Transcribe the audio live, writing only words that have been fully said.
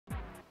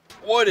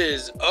What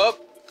is up,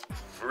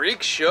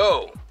 Freak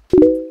Show?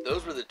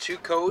 Those were the two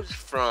codes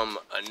from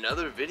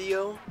another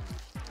video,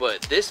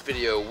 but this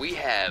video we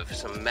have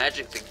some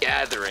Magic the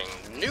Gathering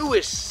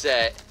newest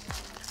set.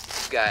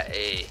 We've got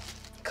a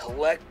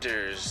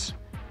collector's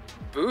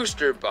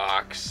booster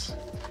box.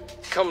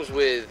 Comes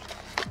with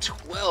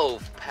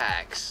 12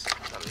 packs,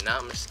 if I'm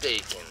not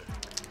mistaken.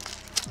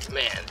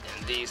 Man,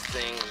 and these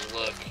things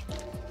look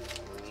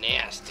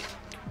nasty.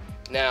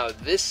 Now,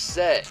 this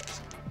set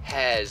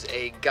has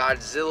a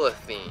Godzilla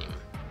theme.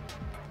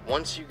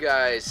 Once you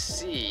guys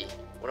see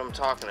what I'm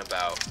talking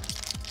about,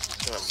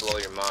 it's gonna blow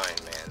your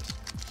mind, man.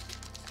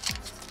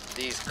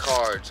 These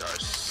cards are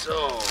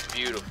so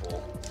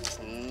beautiful. It's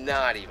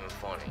not even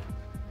funny.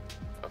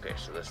 Okay,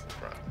 so this is the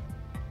front.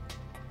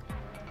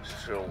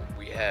 So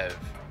we have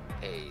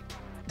a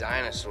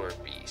dinosaur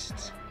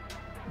beast.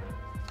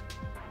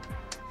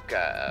 We've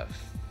got a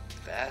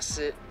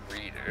facet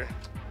reader.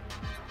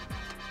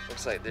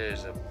 Looks like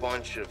there's a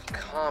bunch of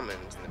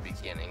commons in the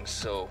beginning,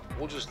 so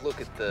we'll just look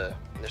at there's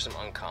some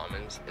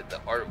uncommons at the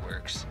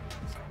artworks.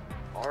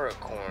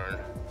 Auracorn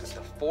with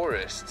the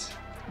Forest.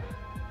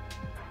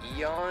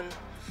 Eon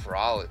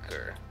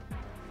Frolicker.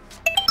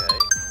 Okay.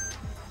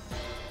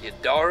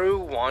 Yadaru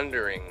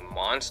Wandering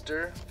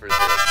Monster for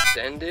the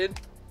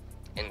extended.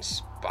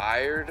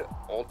 Inspired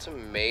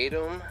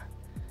Ultimatum.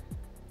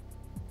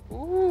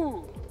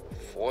 Ooh.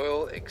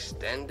 Foil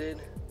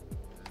extended.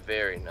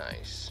 Very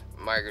nice.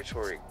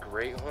 Migratory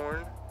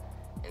Greathorn.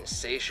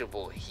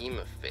 Insatiable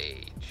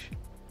Hemophage.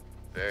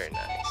 Very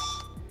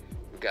nice.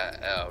 We got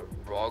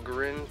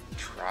Rogarin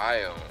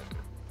Triome.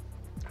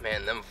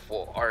 Man, them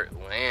full art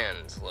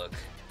lands look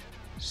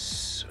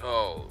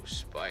so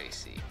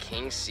spicy.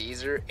 King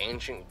Caesar,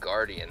 Ancient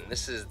Guardian.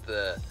 This is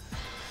the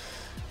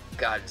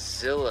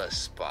Godzilla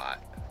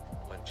spot.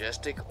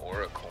 Majestic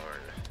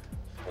Auracorn.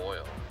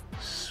 Foil.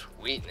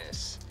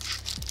 Sweetness.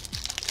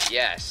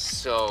 Yes,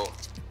 so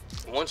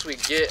once we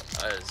get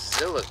a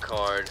Zilla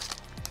card,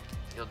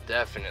 you'll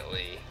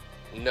definitely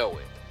know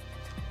it.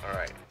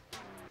 Alright.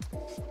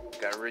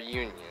 Got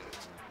Reunion.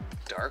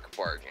 Dark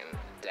Bargain.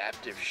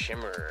 Adaptive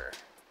Shimmerer.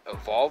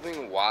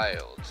 Evolving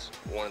Wilds.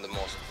 One of the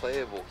most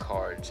playable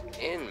cards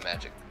in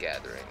Magic the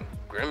Gathering.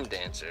 Grim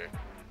Dancer.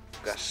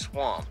 Got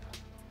Swamp.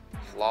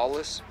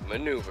 Flawless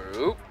Maneuver.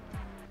 Oop.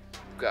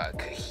 Got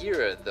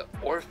Kahira the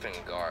Orphan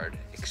Guard.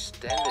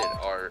 Extended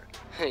art.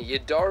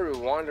 Yadaru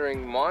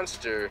Wandering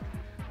Monster.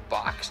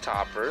 Box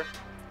Topper.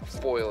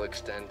 Foil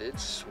extended.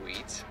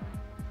 Sweet.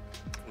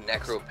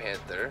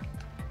 Necropanther.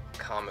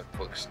 Comic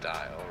book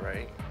style,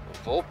 right?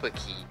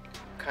 Vulpikeet.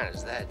 What kind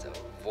is that? It's a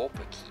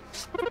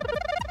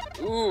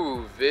Vulpikeet.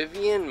 Ooh,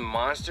 Vivian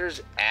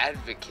Monsters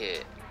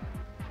Advocate.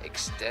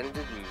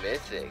 Extended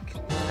Mythic.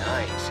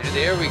 Nice.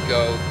 There we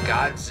go.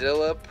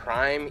 Godzilla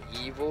Prime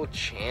Evil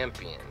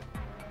Champion.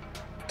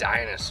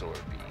 Dinosaur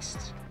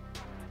Beast.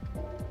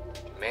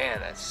 Man,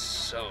 that's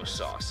so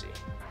saucy.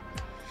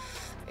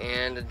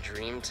 And a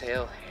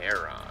Dreamtail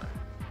Heron.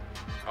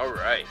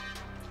 Alright.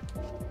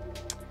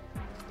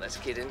 Let's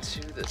get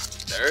into the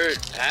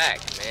third pack,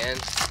 man.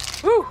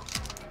 Whew!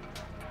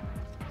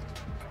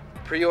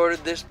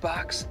 Pre-ordered this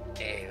box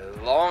a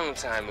long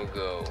time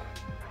ago.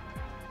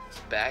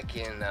 Back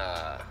in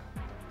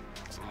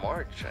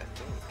March, I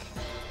think.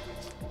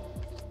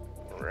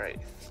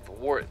 Right.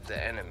 Thwart the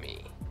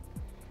enemy.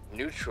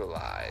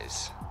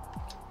 Neutralize.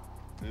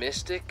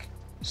 Mystic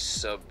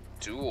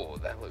Subdual.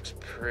 That looks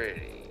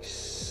pretty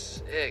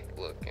sick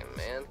looking,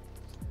 man.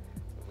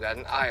 We've got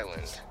an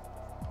island.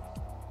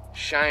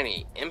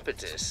 Shiny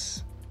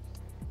Impetus.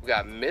 We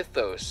got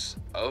Mythos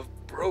of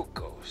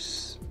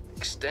Brokos.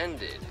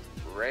 Extended.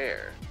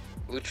 Rare.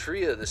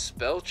 Lutria the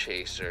Spell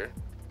Chaser.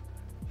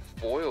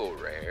 Foil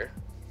rare.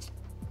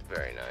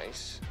 Very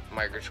nice.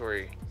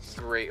 Migratory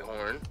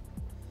Greathorn.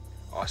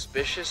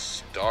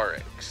 Auspicious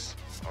Starix.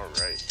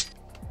 Alright.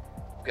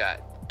 We've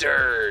got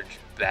Dirge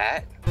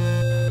Bat.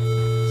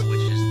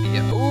 Which is the...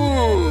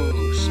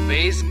 Ooh!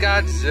 Space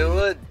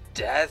Godzilla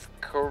Death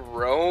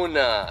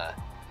Corona.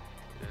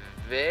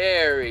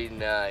 Very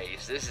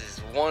nice. This is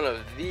one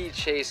of the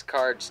chase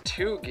cards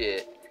to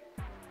get.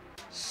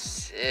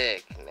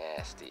 Sick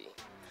nasty.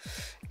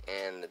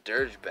 And the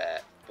Dirge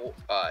Bat,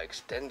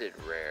 extended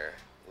rare.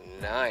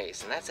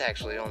 Nice. And that's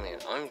actually only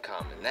an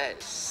uncommon. That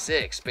is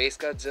sick. Space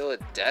Godzilla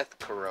Death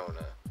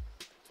Corona.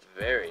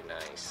 Very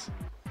nice.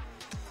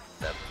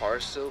 The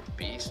Parcel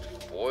Beast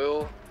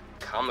Foil,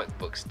 comic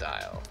book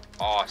style.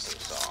 Awesome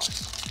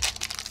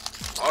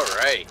sauce.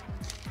 Alright.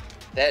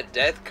 That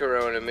Death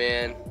Corona,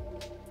 man.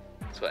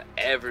 That's what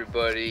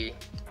everybody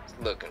is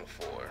looking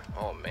for.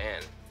 Oh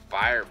man.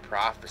 Fire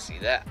Prophecy.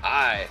 That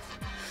eye.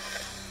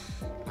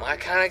 My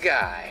kind of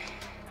guy.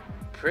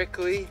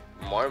 Prickly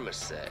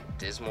Marmoset.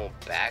 Dismal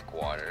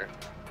Backwater.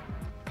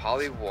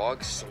 Polywog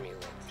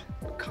Simulant.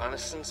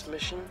 Reconnaissance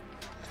Mission.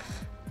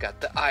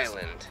 Got the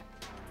Island.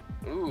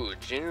 Ooh,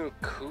 Jinu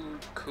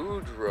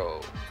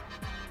Kudro.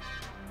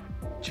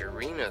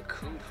 Jarina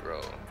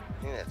Kudro.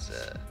 I think that's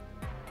a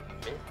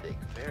mythic.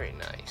 Very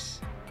nice.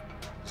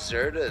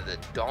 Zerda the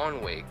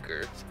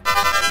Dawnwaker.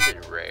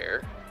 Extended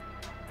rare.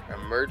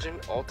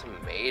 Emergent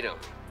Ultimatum.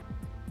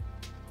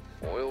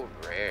 Foil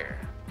rare.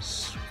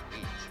 Sweet.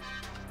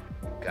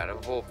 Got a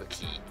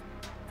Vulpikeet.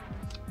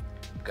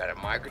 Got a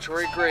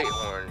Migratory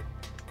Greathorn.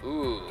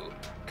 Ooh,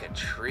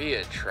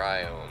 Ikoria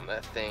Triome.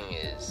 That thing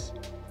is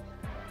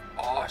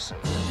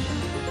awesome. Got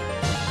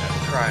a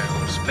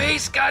Triome.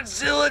 Space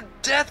Godzilla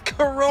Death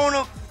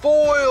Corona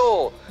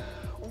foil.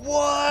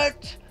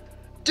 What?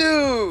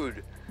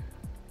 Dude.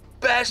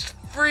 Best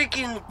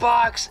freaking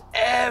box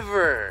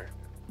ever.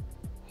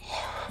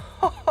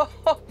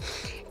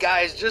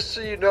 Guys, just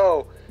so you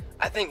know,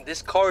 I think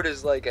this card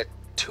is like a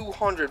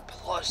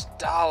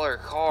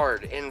 $200+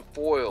 card in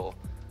foil.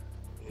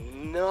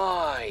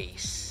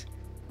 Nice.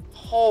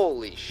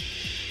 Holy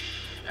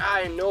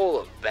I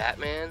know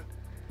Batman.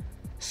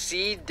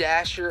 Seed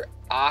Dasher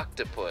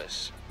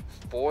Octopus.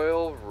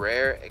 Foil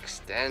rare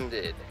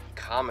extended.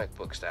 Comic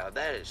book style.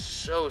 That is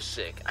so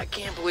sick. I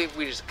can't believe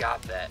we just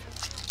got that.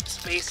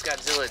 Space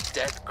Godzilla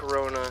Death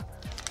Corona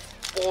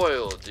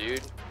foil,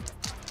 dude.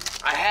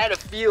 I had a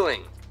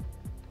feeling.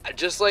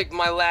 Just like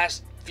my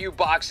last few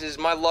boxes,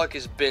 my luck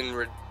has been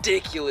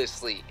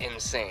ridiculously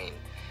insane.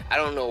 I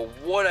don't know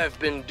what I've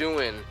been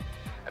doing.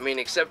 I mean,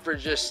 except for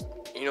just,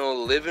 you know,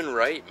 living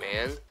right,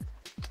 man.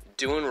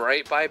 Doing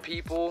right by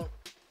people.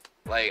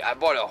 Like, I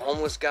bought a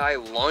homeless guy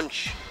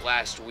lunch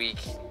last week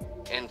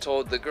and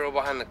told the girl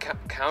behind the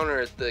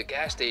counter at the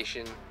gas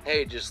station,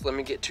 hey, just let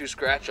me get 2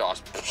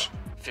 scratch-offs.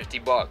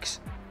 $50.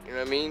 You know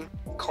what I mean?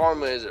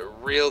 Karma is a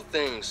real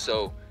thing,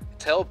 so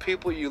tell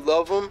people you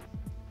love them.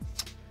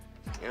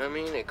 You know what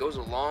I mean? It goes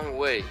a long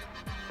way.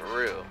 For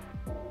real.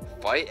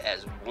 Fight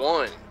as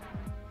one.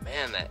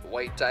 Man, that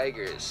white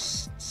tiger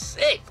is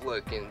sick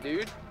looking,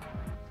 dude.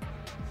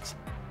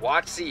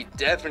 Watsy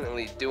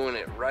definitely doing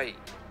it right.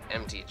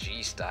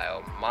 MTG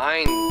style.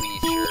 Mind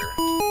Leecher.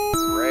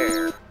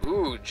 Rare.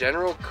 Ooh,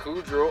 General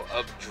Kudro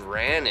of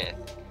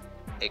Dranith.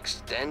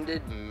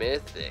 Extended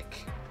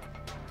Mythic.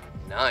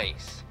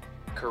 Nice.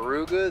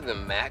 Karuga the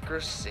Macro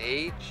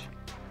Sage.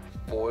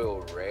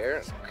 Foil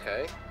rare.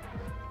 Okay.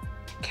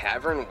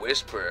 Cavern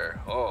Whisperer.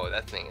 Oh,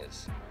 that thing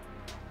is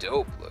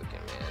dope looking,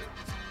 man.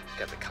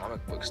 Got the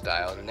comic book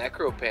style.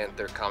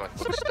 Necropanther comic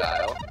book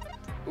style.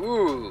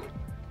 Ooh.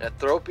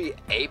 Nethroi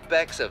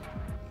Apex of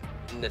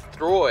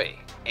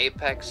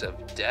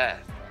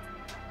Death.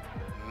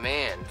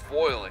 Man,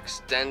 foil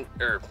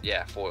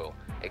foil.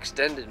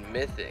 Extended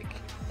Mythic.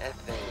 That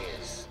thing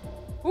is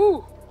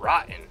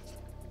rotten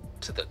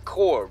to the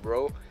core,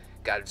 bro.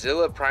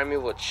 Godzilla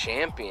Primeval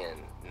Champion.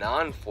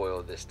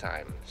 Non-foil this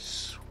time.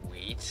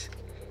 Sweet.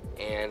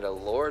 And a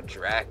Lord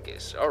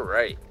Dracus.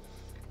 Alright.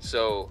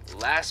 So,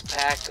 last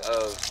pack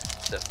of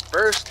the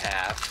first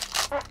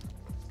half.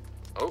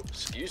 Oh,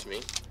 excuse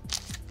me.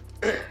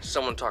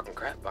 Someone talking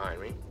crap behind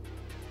me.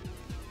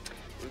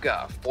 We've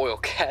got a foil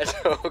cat.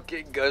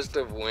 Okay, Gust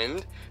of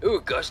Wind.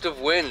 Ooh, Gust of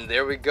Wind.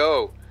 There we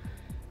go.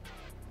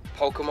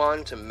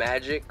 Pokemon to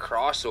Magic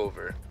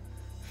crossover.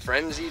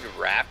 Frenzied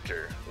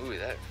Raptor. Ooh,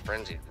 that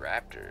Frenzied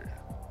Raptor.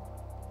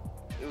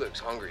 He looks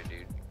hungry,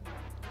 dude.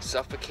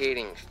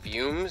 Suffocating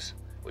Fumes,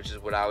 which is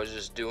what I was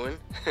just doing.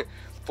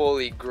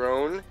 Fully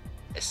Grown.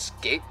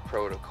 Escape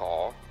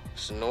Protocol.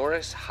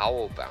 Sonorous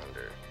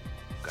Howlbounder.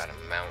 Got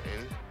a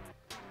Mountain.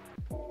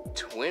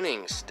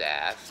 Twinning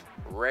Staff.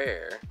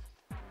 Rare.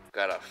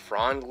 Got a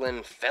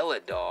Frondlin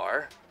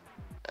Felidar.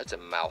 That's a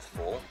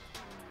mouthful.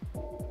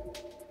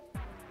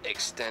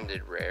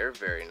 Extended rare.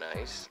 Very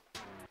nice.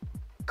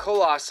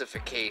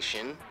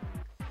 Colossification.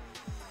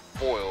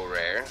 Foil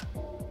rare.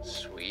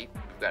 Sweet.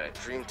 We've got a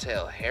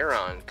Dreamtail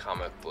Heron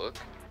comic book.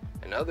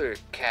 Another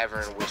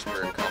Cavern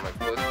Whisperer comic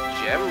book.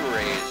 Gem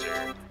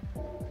Razor.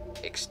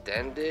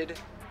 Extended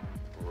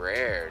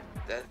rare.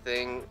 That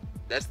thing,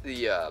 that's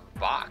the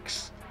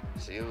box.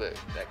 See, look,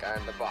 that guy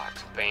in the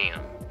box.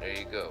 Bam. There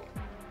you go.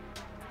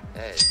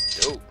 That is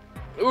dope.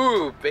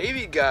 Ooh,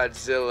 Baby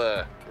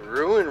Godzilla.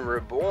 Ruin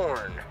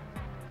Reborn.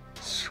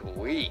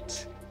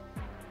 Sweet.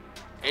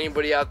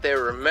 Anybody out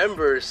there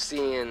remember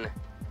seeing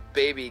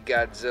Baby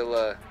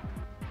Godzilla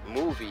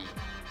movie?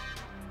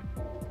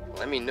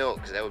 Let me know,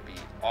 because that would be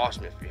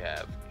awesome if you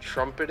have.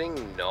 Trumpeting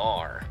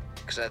Gnar,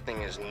 because that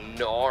thing is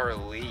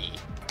gnarly.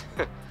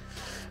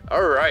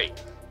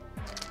 Alright,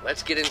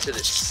 let's get into the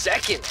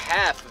second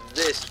half of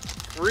this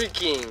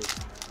freaking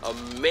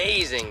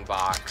amazing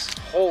box.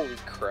 Holy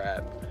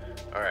crap.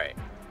 Alright,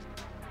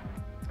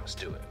 let's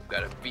do it. We've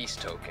got a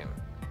Beast Token.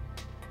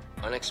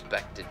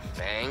 Unexpected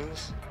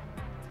Fangs.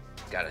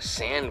 Got a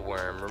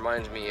Sandworm.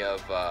 Reminds me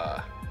of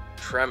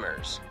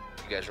Tremors.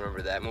 You guys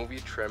remember that movie,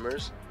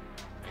 Tremors?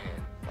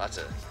 Man, lots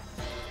of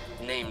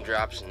name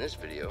drops in this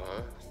video,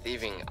 huh?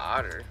 Thieving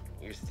Otter.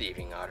 You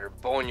Thieving Otter.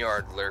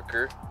 Boneyard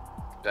Lurker.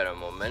 Got a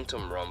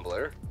Momentum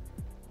Rumbler.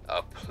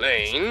 A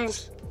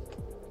Plains.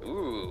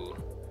 Ooh.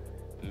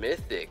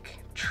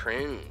 Mythic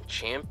Trin.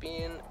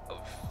 Champion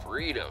of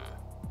Freedom.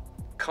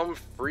 Come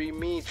free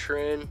me,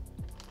 Trin.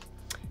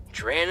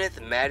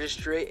 Dranith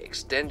Magistrate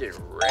Extended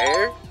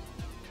Rare.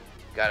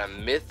 Got a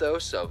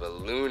Mythos of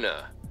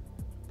Illuna.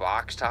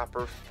 Box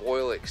Topper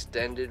Foil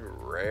Extended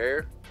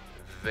Rare.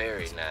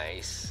 Very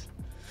nice.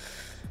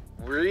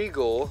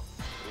 Regal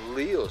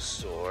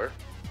Leosaur.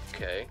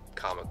 Okay,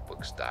 comic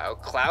book style.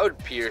 Cloud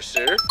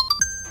Piercer.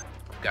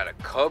 Got a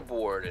Cub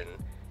Warden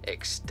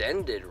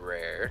extended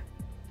rare.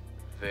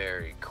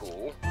 Very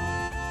cool.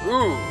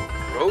 Ooh,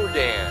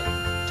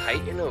 Rodan,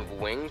 Titan of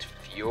Winged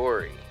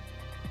Fury.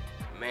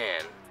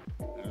 Man,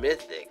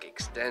 mythic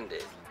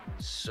extended.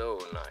 So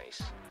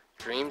nice.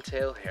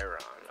 Dreamtail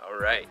Heron.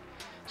 Alright,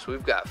 so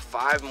we've got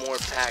 5 more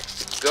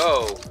packs to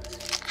go.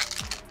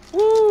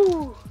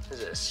 Woo! This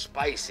is a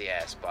spicy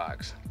ass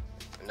box.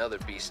 Another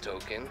beast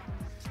token.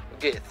 We'll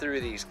get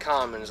through these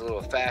commons a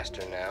little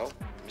faster now.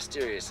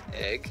 Mysterious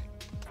Egg.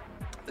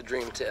 The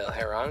Dreamtail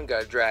Heron.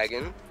 Got a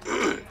Dragon.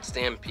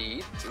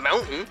 Stampede.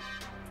 Mountain.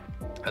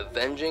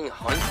 Avenging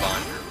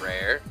Huntbonder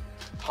rare.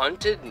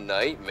 Hunted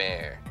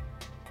Nightmare.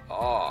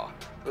 Aw,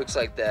 looks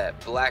like that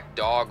black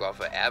dog off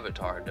of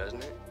Avatar,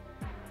 doesn't it?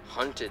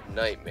 Hunted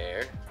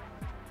Nightmare.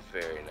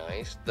 Very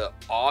nice. The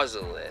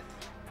Ozolith.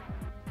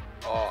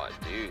 Oh,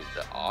 dude,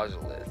 the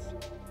Ozolith.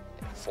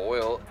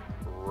 Foil,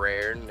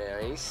 rare,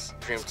 nice.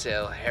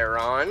 Dreamtail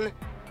Heron.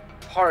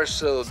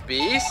 Parcel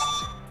Beast.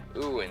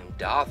 Ooh, and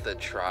Dotha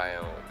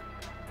Triome.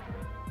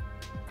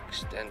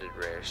 Extended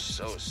rare,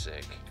 so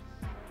sick.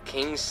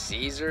 King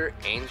Caesar,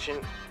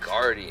 Ancient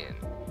Guardian.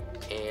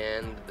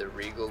 And the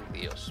Regal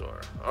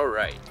Leosaur.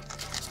 Alright,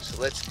 so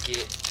let's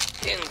get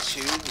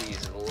into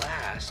these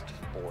last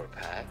 4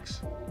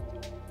 packs.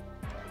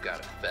 We've got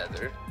a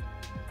Feather.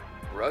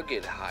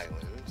 Rugged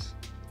Highlands.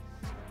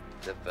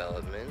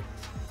 Development.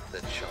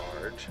 The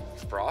Charge.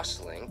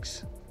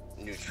 Frostlinks.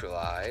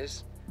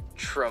 Neutralize.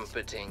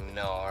 Trumpeting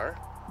Gnar.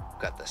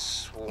 Got the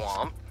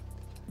Swamp.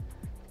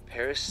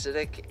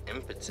 Parasitic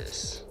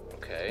Impetus.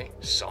 Okay.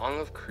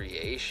 Song of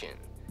Creation.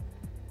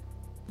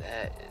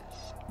 That is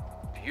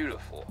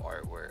beautiful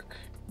artwork.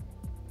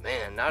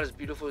 Man, not as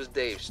beautiful as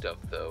Dave's stuff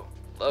though.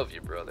 Love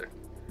you, brother.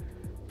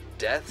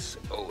 Death's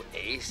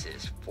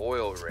Oasis.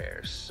 Foil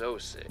rare. So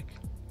sick.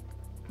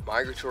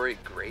 Migratory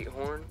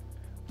Greathorn.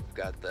 We've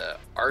got the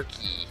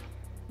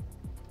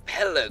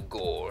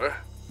Archipelagore.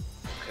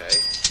 Okay.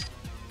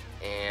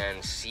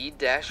 And Sea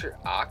Dasher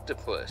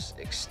Octopus.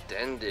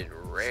 Extended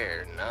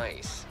rare.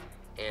 Nice.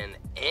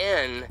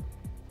 And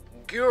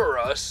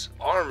Gurus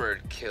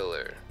Armored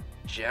Killer.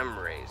 Gem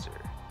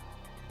Razor.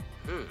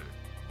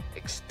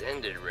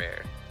 Extended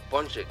rare.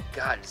 Bunch of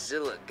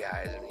Godzilla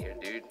guys in here,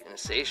 dude.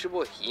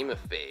 Insatiable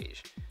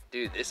Hemophage.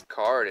 Dude, this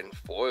card in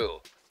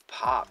foil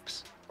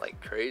pops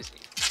like crazy.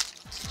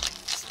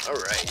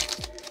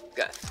 Alright.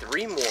 Got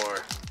 3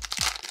 more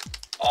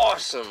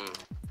awesome,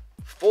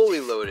 fully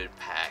loaded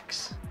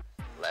packs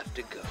left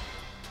to go.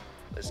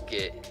 Let's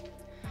get...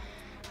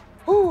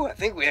 Whew, I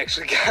think we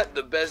actually got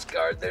the best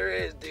card there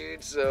is,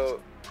 dude.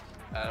 So,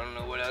 I don't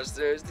know what else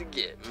there is to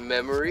get.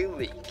 Memory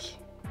Leak.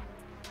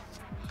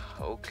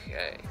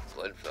 Okay.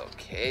 Bloodfell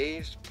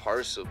Caves.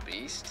 Parcel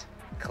Beast.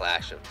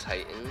 Clash of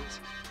Titans.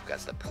 Got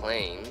the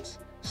Plains.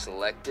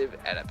 Selective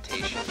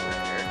Adaptation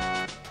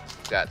Rare.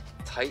 Got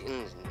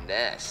Titan's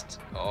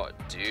Nest. Oh,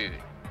 dude.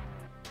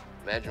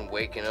 Imagine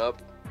waking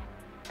up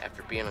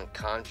after being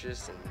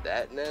unconscious in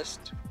that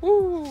nest.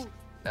 Woo!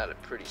 Not a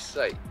pretty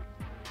sight.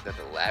 Got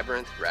the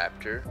Labyrinth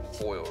Raptor.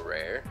 Foil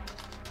rare.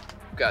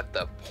 Got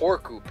the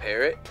Porku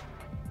Parrot.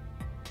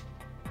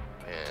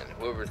 And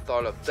whoever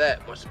thought of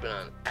that must have been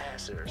on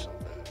acid or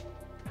something.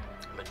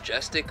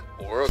 Majestic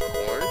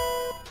Oracorn.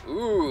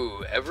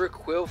 Ooh,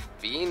 Everquill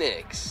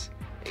Phoenix.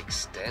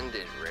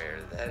 Extended rare.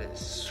 That is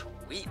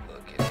sweet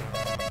looking.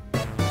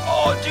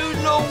 Oh, dude,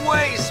 no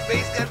way!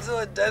 Space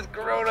Godzilla Death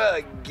Corona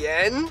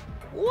again?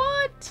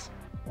 What?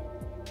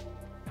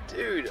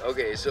 Dude,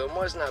 okay, so it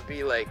must not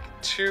be like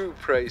too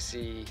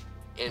pricey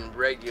in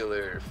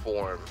regular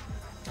form.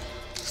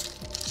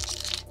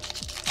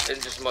 It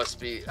just must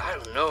be, I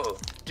don't know.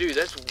 Dude,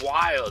 that's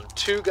wild.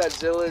 2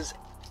 Godzillas,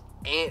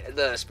 and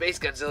the Space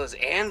Godzillas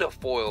and a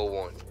foil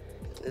one.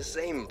 In the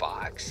same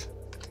box.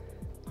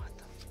 What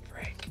the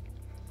frick?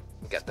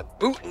 We got the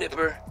Boot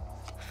Nipper,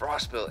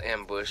 Frostbill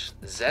Ambush,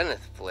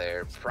 Zenith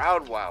Flare,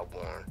 Proud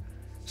Wildborn,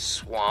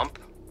 Swamp.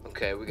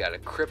 Okay, we got a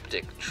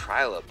Cryptic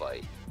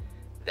Trilobite.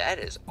 That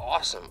is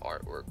awesome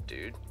artwork,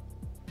 dude.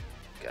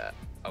 Got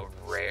a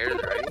rare,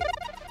 right?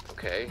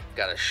 Okay,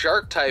 got a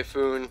Shark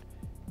Typhoon.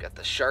 Got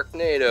the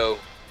Sharknado.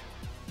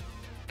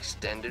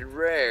 Extended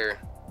rare.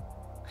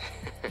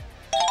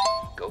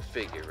 Go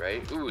figure,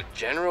 right? Ooh,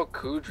 General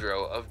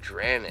Kudrow of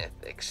Dranith.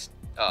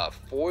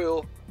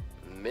 Foil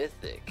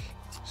Mythic.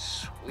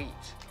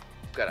 Sweet.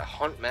 Got a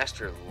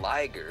Huntmaster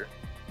Liger.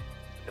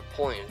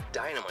 Napoleon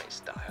Dynamite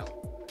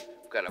style.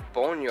 Got a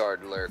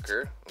Boneyard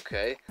Lurker.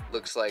 Okay.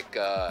 Looks like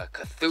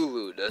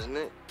Cthulhu, doesn't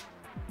it?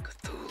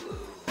 Cthulhu.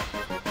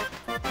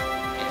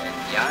 And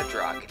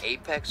Yadrock,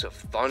 Apex of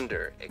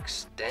Thunder.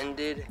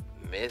 Extended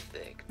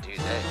Mythic. Dude,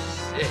 that is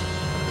sick.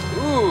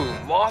 Ooh,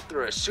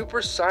 Mothra,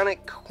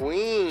 Supersonic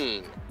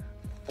Queen.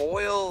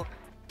 Foil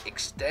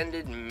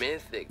Extended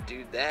Mythic.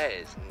 Dude, that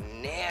is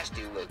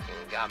nasty looking.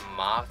 Got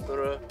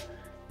Mothra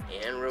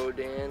and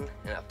Rodan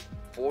and a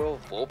foil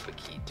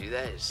Vulpix. Dude,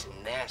 that is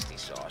nasty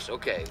sauce.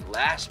 Okay,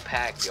 last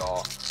pack,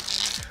 y'all.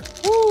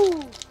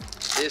 Woo!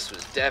 This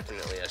was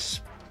definitely a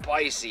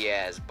spicy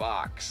ass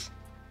box.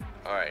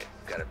 Alright,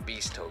 got a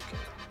beast token.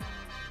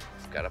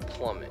 Got a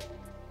plummet.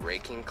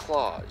 Raking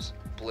claws.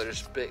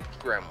 Blitterspit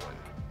gremlin.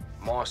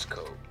 Moss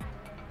coat.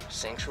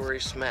 Sanctuary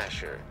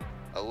smasher.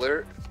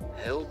 Alert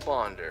hill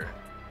bonder.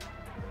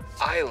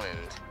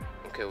 Island.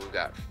 Okay, we've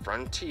got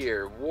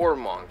frontier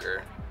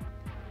warmonger.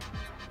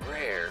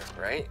 Rare,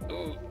 right?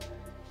 Ooh.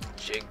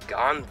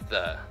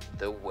 Gigantha,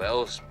 the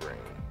wellspring.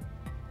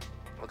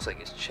 Looks like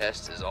his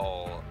chest is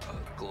all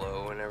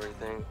aglow and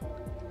everything.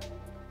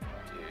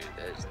 Dude,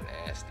 that's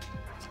nasty.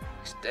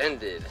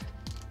 Extended.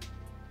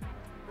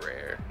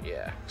 Rare,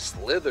 yeah.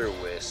 Slither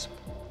wisp.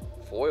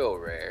 Foil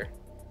rare.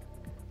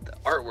 The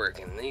artwork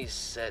in these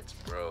sets,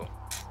 bro,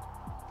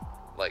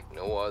 like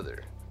no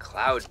other.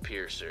 Cloud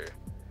piercer.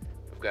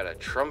 We've got a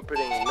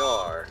trumpeting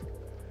gnar.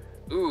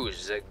 Ooh,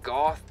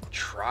 Zagoth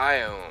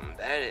triome.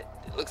 It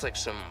looks like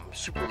some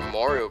Super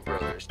Mario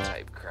Brothers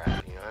type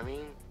crap, you know what I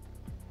mean?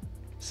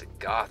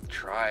 Zagoth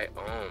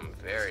triome,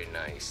 very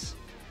nice.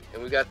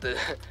 And we got the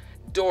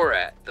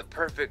Dorat, the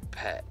perfect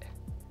pet.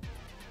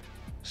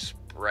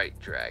 Sprite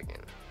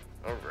dragon.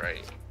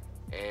 Alright.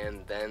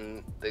 And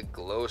then the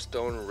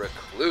glowstone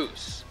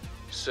recluse.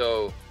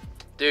 So,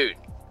 dude,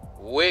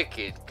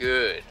 wicked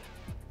good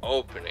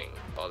opening.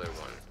 Other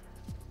one.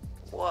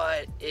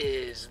 What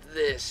is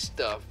this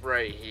stuff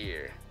right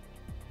here?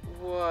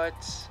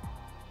 What?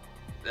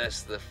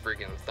 That's the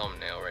freaking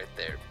thumbnail right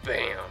there.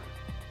 Bam.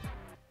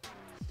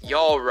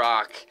 Y'all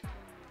rock.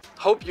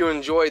 Hope you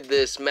enjoyed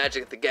this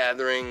Magic the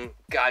Gathering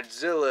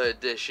Godzilla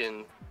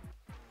edition.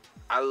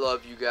 I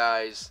love you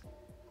guys.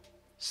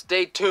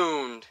 Stay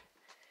tuned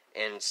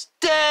and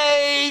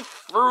stay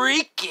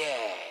freaky.